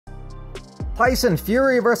Tyson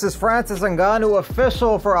Fury versus Francis Ngannou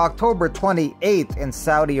official for October 28th in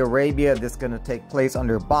Saudi Arabia. This is going to take place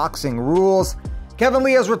under boxing rules. Kevin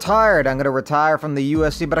Lee has retired. I'm going to retire from the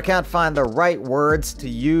UFC, but I can't find the right words to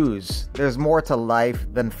use. There's more to life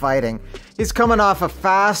than fighting. He's coming off a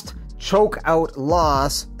fast choke-out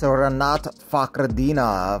loss to Rinat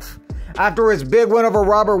Fakhretdinov. After his big win over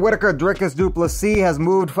Robert Whittaker, Dricus du Plessis has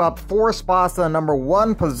moved up 4 spots to the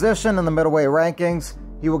 #1 position in the middleweight rankings.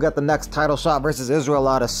 He will get the next title shot versus Israel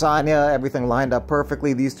Adesanya. Everything lined up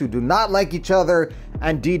perfectly. These two do not like each other,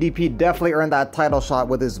 and DDP definitely earned that title shot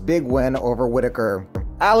with his big win over Whittaker.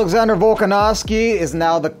 Alexander Volkanovski is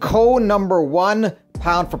now the co-#1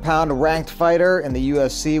 pound-for-pound ranked fighter in the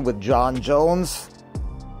UFC with John Jones.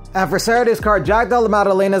 And for Saturday's card, Jack Della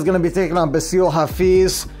Maddalena is going to be taking on Basil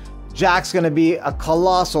Hafiz. Jack's going to be a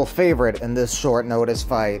colossal favorite in this short notice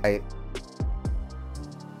fight.